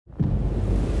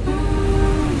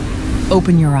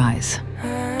Open your eyes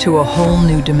to a whole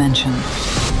new dimension.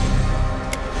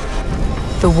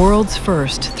 The world's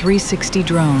first 360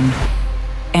 drone,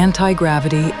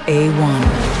 Antigravity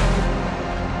A1.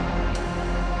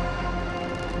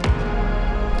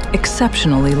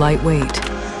 Exceptionally lightweight,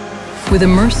 with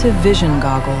immersive vision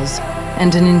goggles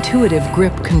and an intuitive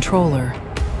grip controller.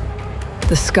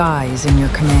 The sky is in your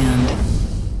command.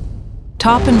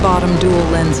 Top and bottom dual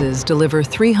lenses deliver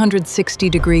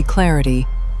 360-degree clarity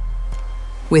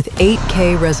with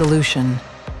 8K resolution.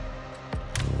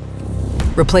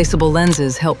 Replaceable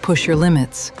lenses help push your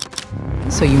limits,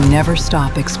 so you never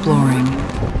stop exploring.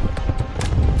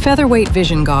 Featherweight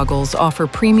vision goggles offer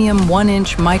premium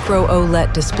 1-inch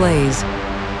micro-OLED displays,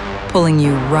 pulling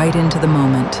you right into the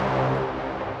moment.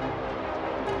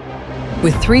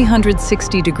 With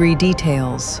 360-degree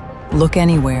details, look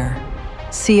anywhere,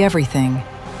 see everything.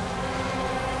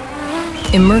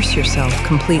 Immerse yourself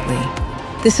completely.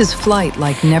 This is flight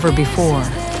like never before.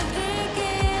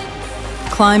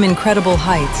 Climb incredible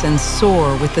heights and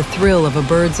soar with the thrill of a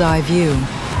bird's-eye view.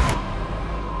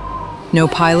 No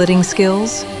piloting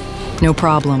skills? No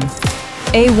problem.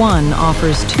 A1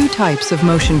 offers 2 types of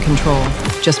motion control.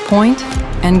 Just point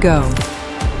and go.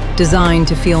 Designed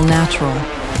to feel natural.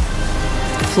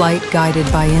 Flight guided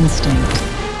by instinct.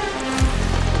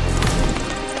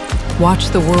 Watch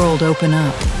the world open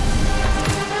up.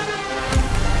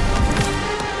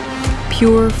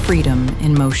 Pure freedom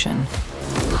in motion.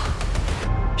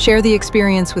 Share the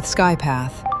experience with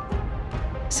SkyPath.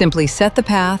 Simply set the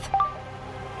path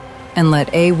and let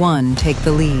A1 take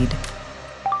the lead.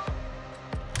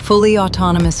 Fully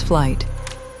autonomous flight.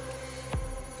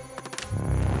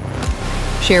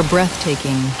 Share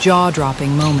breathtaking,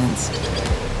 jaw-dropping moments.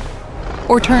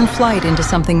 Or turn flight into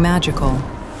something magical.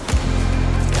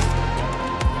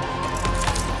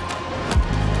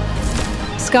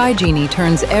 Sky Genie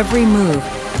turns every move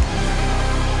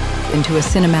into a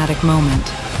cinematic moment.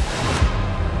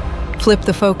 Flip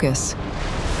the focus.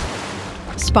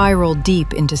 Spiral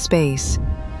deep into space.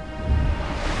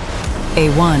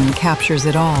 A1 captures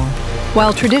it all.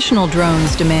 While traditional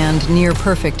drones demand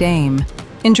near-perfect aim,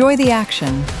 enjoy the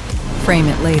action, frame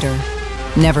it later,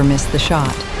 never miss the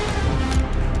shot.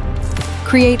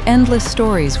 Create endless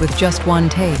stories with just one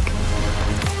take.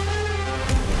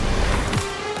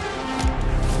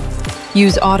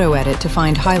 Use Auto Edit to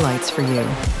find highlights for you.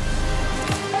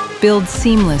 Build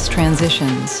seamless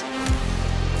transitions.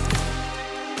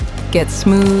 Get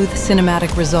smooth,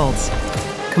 cinematic results,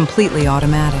 completely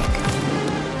automatic.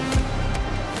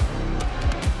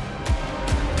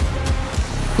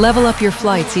 Level up your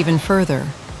flights even further.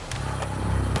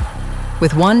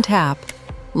 With one tap,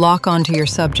 lock onto your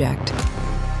subject.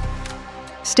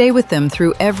 Stay with them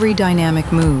through every dynamic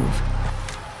move.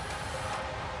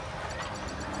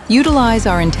 Utilize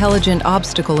our intelligent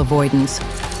obstacle avoidance,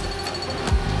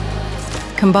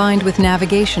 combined with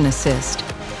navigation assist,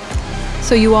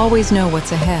 so you always know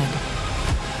what's ahead.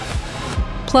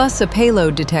 Plus a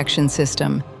payload detection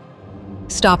system,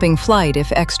 stopping flight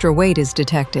if extra weight is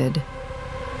detected.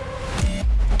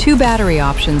 2 battery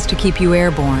options to keep you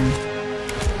airborne.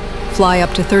 Fly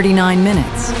up to 39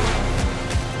 minutes.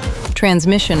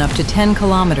 Transmission up to 10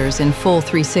 kilometers in full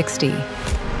 360.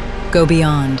 Go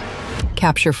beyond.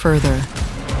 Capture further.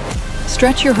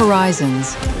 Stretch your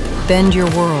horizons. Bend your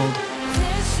world.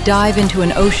 Dive into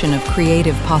an ocean of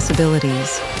creative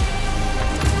possibilities.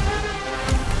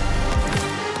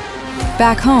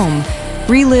 Back home,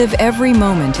 relive every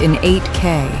moment in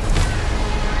 8K.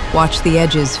 Watch the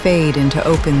edges fade into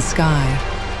open sky.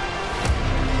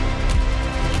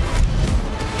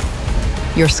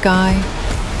 Your sky,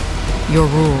 your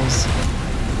rules.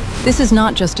 This is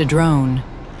not just a drone.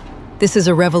 This is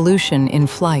a revolution in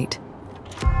flight.